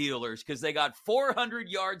Steelers because they got 400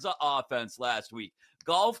 yards of offense last week.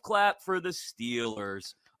 Golf clap for the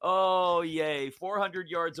Steelers. Oh, yay. 400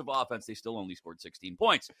 yards of offense. They still only scored 16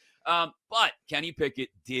 points. But Kenny Pickett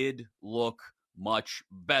did look much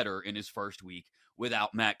better in his first week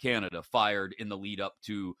without Matt Canada fired in the lead up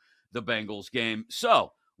to the Bengals game.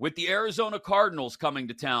 So with the Arizona Cardinals coming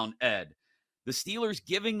to town, Ed, the Steelers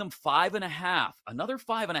giving them 5.5, another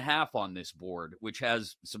 5.5 on this board, which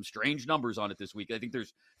has some strange numbers on it this week. I think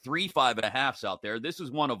there's 3 5.5s out there. This is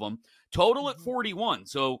one of them. Total at 41.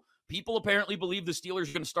 So people apparently believe the Steelers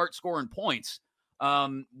are going to start scoring points.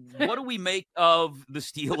 What do we make of the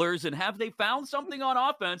Steelers, and have they found something on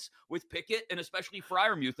offense with Pickett and especially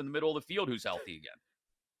Freiermuth in the middle of the field who's healthy again?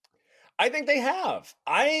 I think they have.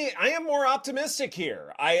 I am more optimistic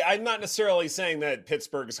here. I'm not necessarily saying that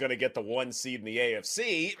Pittsburgh is going to get the 1 seed in the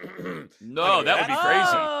AFC. No, that would be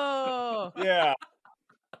crazy. Oh.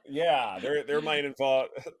 Yeah, there might involve.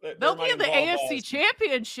 They'll be in the AFC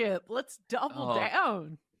Championship. Let's double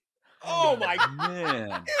down. Oh my man,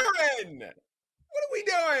 Aaron! What are we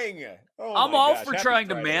doing? Oh, I'm all for trying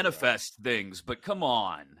to manifest things, but come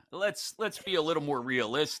on, let's be a little more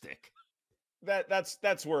realistic.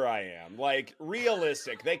 That's where I am. Like,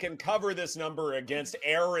 realistic. They can cover this number against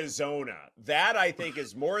Arizona. That, I think,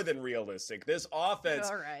 is more than realistic. This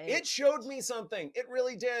offense, It showed me something. It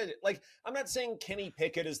really did. Like, I'm not saying Kenny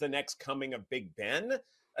Pickett is the next coming of Big Ben.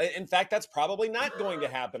 In fact, that's probably not going to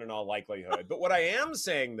happen in all likelihood. But what I am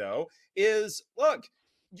saying, though, is, look,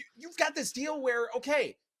 you've got this deal where,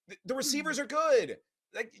 okay, the receivers are good.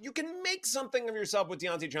 Like, you can make something of yourself with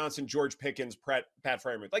Deontay Johnson, George Pickens, Pat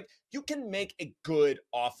Freiermuth. Like, you can make a good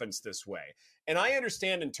offense this way. And I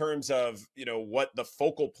understand in terms of, what the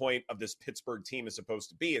focal point of this Pittsburgh team is supposed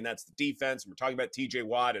to be, and that's the defense. And we're talking about TJ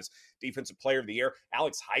Watt as Defensive Player of the Year.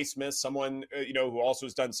 Alex Highsmith, someone, who also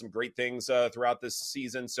has done some great things throughout this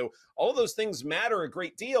season. So all of those things matter a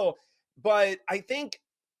great deal. But I think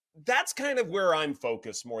that's kind of where I'm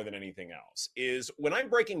focused more than anything else, is when I'm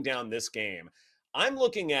breaking down this game, I'm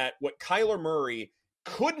looking at what Kyler Murray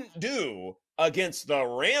couldn't do against the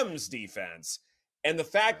Rams defense, and the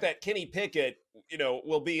fact that Kenny Pickett,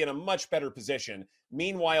 will be in a much better position.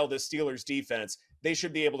 Meanwhile, the Steelers defense, they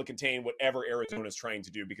should be able to contain whatever Arizona is trying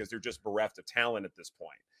to do because they're just bereft of talent at this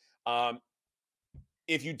point.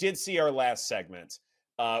 if you did see our last segment,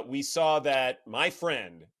 we saw that my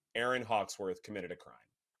friend, Erin Hawksworth, committed a crime.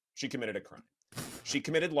 She committed a crime. She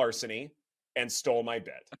committed larceny and stole my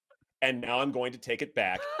bet. And now I'm going to take it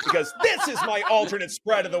back because this is my alternate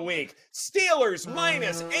spread of the week. Steelers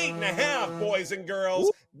minus 8.5, boys and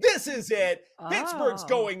girls. This is it. Pittsburgh's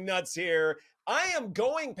going nuts here. I am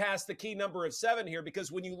going past the key number of 7 here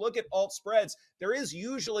because when you look at alt spreads, there is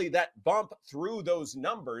usually that bump through those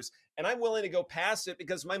numbers. And I'm willing to go past it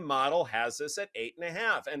because my model has this at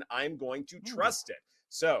 8.5, and I'm going to trust it.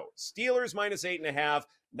 So Steelers minus 8.5.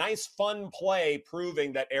 Nice, fun play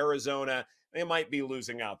proving that Arizona, they might be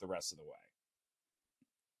losing out the rest of the way.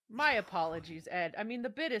 My apologies, Ed. I mean, the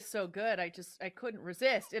bid is so good. I couldn't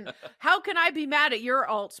resist. And how can I be mad at your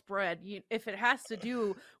alt spread if it has to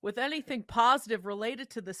do with anything positive related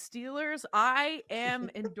to the Steelers? I am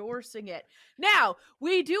endorsing it. Now,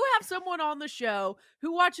 we do have someone on the show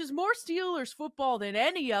who watches more Steelers football than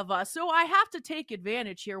any of us. So I have to take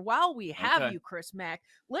advantage here while we have you, Chris Mack.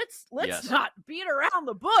 Let's not beat around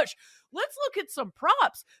the bush. Let's look at some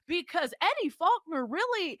props because Eddie Faulkner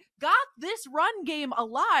really got this run game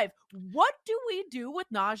alive. What do we do with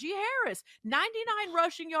Najee Harris? 99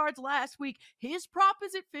 rushing yards last week. His prop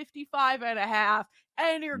is at 55.5,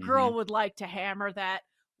 and your girl would like to hammer that.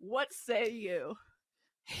 What say you?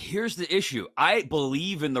 Here's the issue. I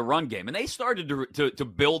believe in the run game, and they started to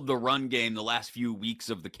build the run game the last few weeks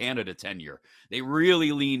of the Canada tenure. They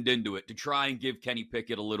really leaned into it to try and give Kenny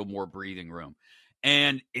Pickett a little more breathing room.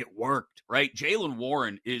 And it worked, right? Jaylen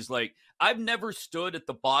Warren is like, I've never stood at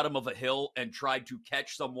the bottom of a hill and tried to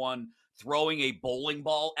catch someone throwing a bowling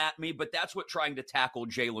ball at me, but that's what trying to tackle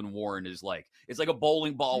Jaylen Warren is like. It's like a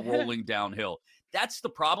bowling ball rolling downhill. That's the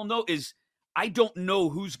problem, though, is I don't know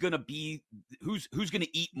who's going to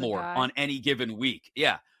eat more on any given week.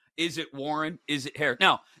 Yeah. Is it Warren? Is it Harris?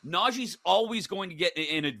 Now, Najee's always going to get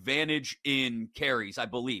an advantage in carries, I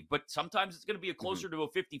believe, but sometimes it's going to be closer to a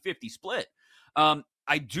 50-50 split.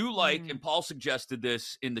 I do like, and Paul suggested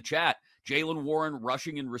this in the chat, Jaylen Warren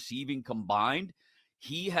rushing and receiving combined.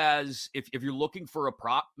 He has, if you're looking for a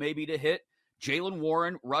prop maybe to hit, Jaylen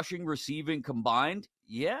Warren rushing, receiving combined.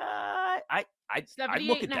 Yeah, I'd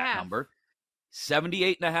look at that number.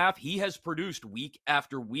 78.5. He has produced week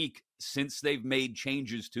after week since they've made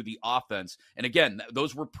changes to the offense. And again,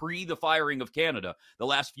 those were pre the firing of Canada, the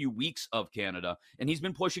last few weeks of Canada. And he's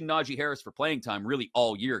been pushing Najee Harris for playing time really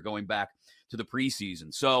all year, going back to the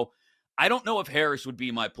preseason. So I don't know if Harris would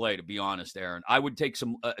be my play, to be honest, Aaron. I would take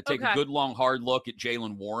a good, long, hard look at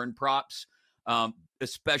Jaylen Warren props,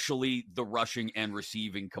 especially the rushing and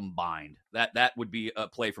receiving combined. That would be a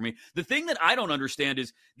play for me. The thing that I don't understand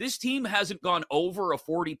is this team hasn't gone over a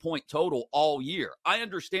 40-point total all year. I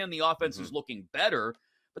understand the offense is looking better,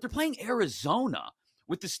 but they're playing Arizona.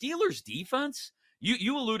 With the Steelers' defense,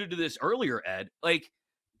 you alluded to this earlier, Ed, like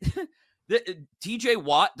TJ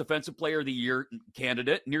Watt, Defensive Player of the Year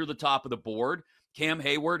candidate, near the top of the board. Cam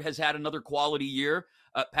Hayward has had another quality year.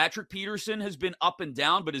 Patrick Peterson has been up and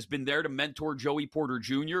down, but has been there to mentor Joey Porter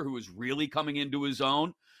Jr., who is really coming into his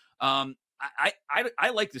own. I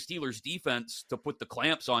like the Steelers' defense to put the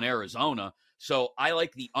clamps on Arizona, so I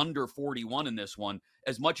like the under 41 in this one.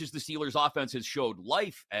 As much as the Steelers' offense has showed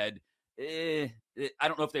life, Ed, I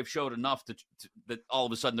don't know if they've showed enough that all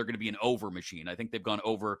of a sudden they're going to be an over machine. I think they've gone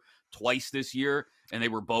over twice this year, and they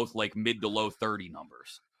were both like mid to low 30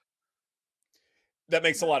 numbers. That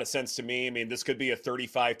makes a lot of sense to me. I mean, this could be a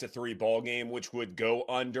 35-3 ball game, which would go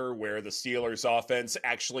under, where the Steelers offense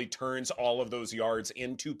actually turns all of those yards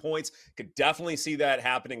into points. Could definitely see that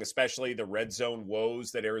happening, especially the red zone woes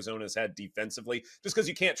that Arizona's had defensively, just because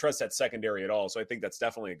you can't trust that secondary at all. So I think that's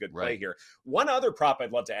definitely a good play here. One other prop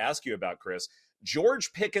I'd love to ask you about, Chris,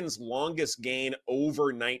 George Pickens' longest gain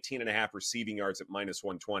over 19.5 receiving yards at minus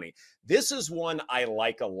 120. This is one I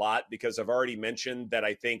like a lot because I've already mentioned that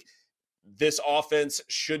I think this offense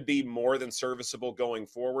should be more than serviceable going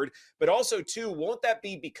forward. But also, too, won't that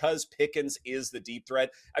be because Pickens is the deep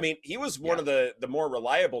threat? I mean, he was one of the more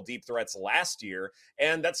reliable deep threats last year,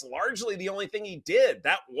 and that's largely the only thing he did.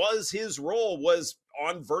 That was his role, was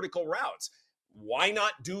on vertical routes. Why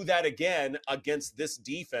not do that again against this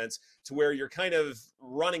defense to where you're kind of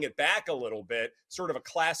running it back a little bit, sort of a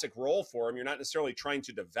classic role for him? You're not necessarily trying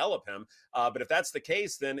to develop him. But if that's the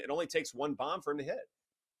case, then it only takes one bomb for him to hit.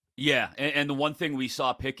 Yeah, and the one thing we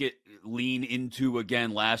saw Pickett lean into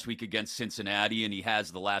again last week against Cincinnati, and he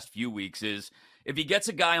has the last few weeks, is if he gets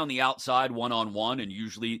a guy on the outside one-on-one, and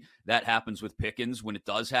usually that happens with Pickens, when it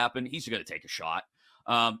does happen, he's going to take a shot.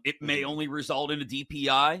 It may only result in a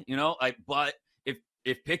DPI, but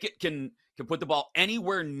if Pickett can can put the ball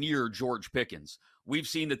anywhere near George Pickens. We've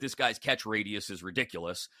seen that this guy's catch radius is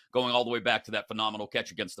ridiculous, going all the way back to that phenomenal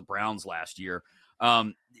catch against the Browns last year.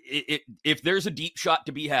 If there's a deep shot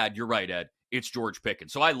to be had, you're right, Ed, it's George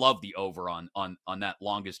Pickens. So I love the over on that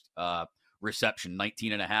longest reception,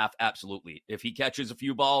 19.5. Absolutely. If he catches a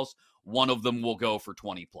few balls, one of them will go for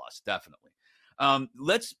 20 plus, definitely.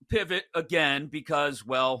 Let's pivot again because,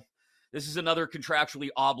 well, this is another contractually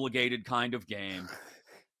obligated kind of game.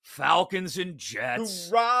 Falcons and Jets.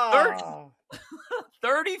 Hoorah!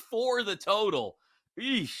 34 the total.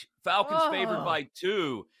 Eesh. Falcons favored by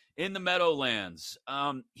 2 in the Meadowlands.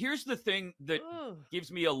 Here's the thing that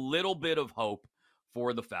gives me a little bit of hope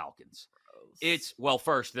for the Falcons.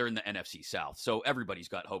 First, they're in the NFC South, so everybody's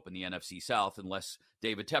got hope in the NFC South unless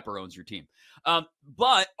David Tepper owns your team.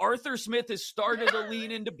 But Arthur Smith has started to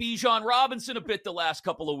lean into Bijan Robinson a bit the last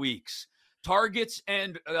couple of weeks. Targets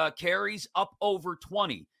and carries up over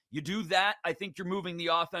 20. You do that, I think you're moving the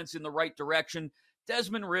offense in the right direction.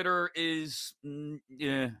 Desmond Ridder is,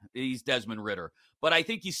 he's Desmond Ridder. But I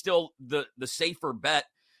think he's still the safer bet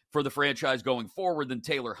for the franchise going forward than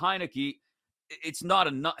Taylor Heineke. It's not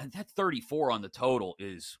enough. That 34 on the total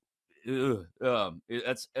is,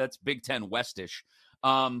 that's Big Ten Westish.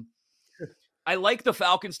 I like the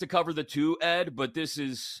Falcons to cover the 2, Ed, but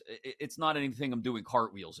it's not anything I'm doing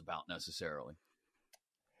cartwheels about necessarily.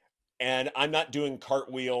 And I'm not doing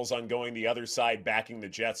cartwheels on going the other side, backing the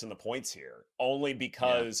Jets and the points here, only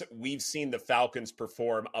because we've seen the Falcons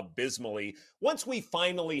perform abysmally once we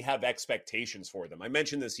finally have expectations for them. I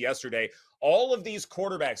mentioned this yesterday. All of these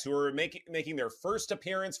quarterbacks who are making their first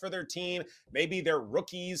appearance for their team, maybe they're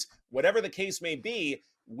rookies, whatever the case may be,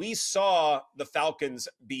 we saw the Falcons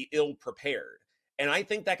be ill-prepared. And I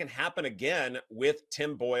think that can happen again with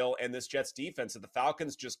Tim Boyle and this Jets defense, that the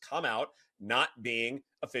Falcons just come out not being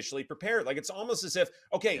officially prepared. Like, it's almost as if,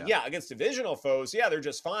 against divisional foes, they're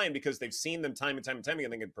just fine because they've seen them time and time and time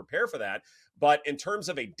again. They can prepare for that. But in terms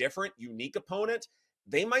of a different, unique opponent,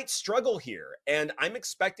 they might struggle here. And I'm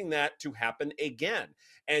expecting that to happen again.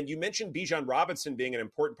 And you mentioned Bijan Robinson being an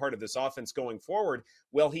important part of this offense going forward.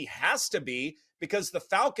 Well, he has to be, because the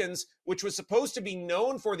Falcons, which was supposed to be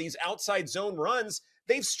known for these outside zone runs,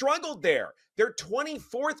 they've struggled there. They're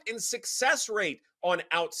 24th in success rate on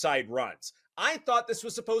outside runs. I thought this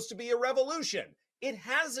was supposed to be a revolution. It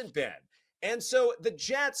hasn't been. And so the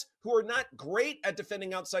Jets, who are not great at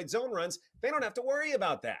defending outside zone runs, they don't have to worry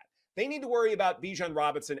about that. They need to worry about Bijan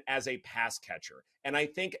Robinson as a pass catcher. And I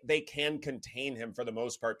think they can contain him for the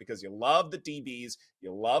most part because you love the DBs,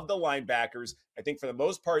 you love the linebackers. I think for the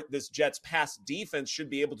most part, this Jets pass defense should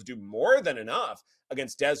be able to do more than enough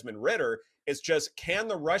against Desmond Ridder. It's just, can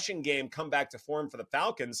the rushing game come back to form for the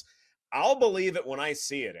Falcons? I'll believe it when I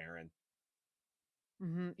see it, Aaron.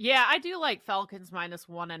 Mm-hmm. Yeah, I do like Falcons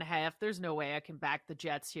 -1.5. There's no way I can back the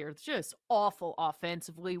Jets here. It's just awful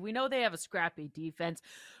offensively. We know they have a scrappy defense.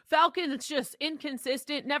 Falcons, it's just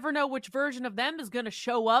inconsistent. Never know which version of them is going to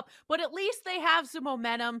show up, but at least they have some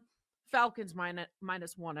momentum. Falcons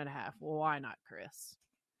 -1.5. Well, why not, Chris?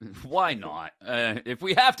 Why not? If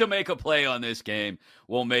we have to make a play on this game,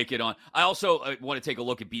 we'll make it on. I also want to take a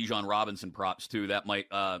look at Bijan Robinson props too. That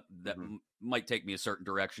might take me a certain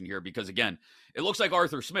direction here because, again, it looks like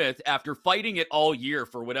Arthur Smith, after fighting it all year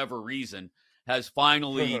for whatever reason, has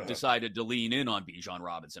finally decided to lean in on Bijan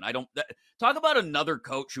Robinson. Talk about another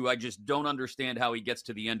coach who I just don't understand how he gets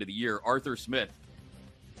to the end of the year. Arthur Smith,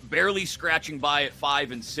 barely scratching by at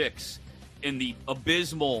 5-6 in the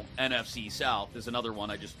abysmal NFC South, is another one.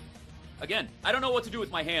 I don't know what to do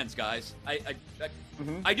with my hands, guys.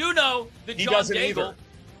 I do know that John Daigle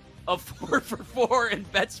of 4 for 4 and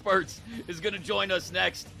BetSperts is going to join us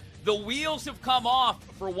next. The wheels have come off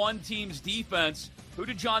for one team's defense. Who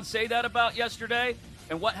did John say that about yesterday?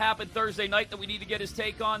 And what happened Thursday night that we need to get his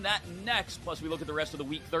take on? That next. Plus, we look at the rest of the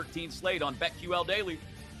Week 13 slate on BetQL Daily.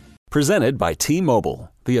 Presented by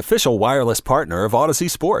T-Mobile, the official wireless partner of Odyssey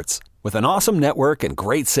Sports. With an awesome network and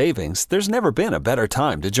great savings, there's never been a better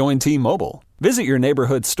time to join T-Mobile. Visit your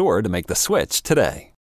neighborhood store to make the switch today.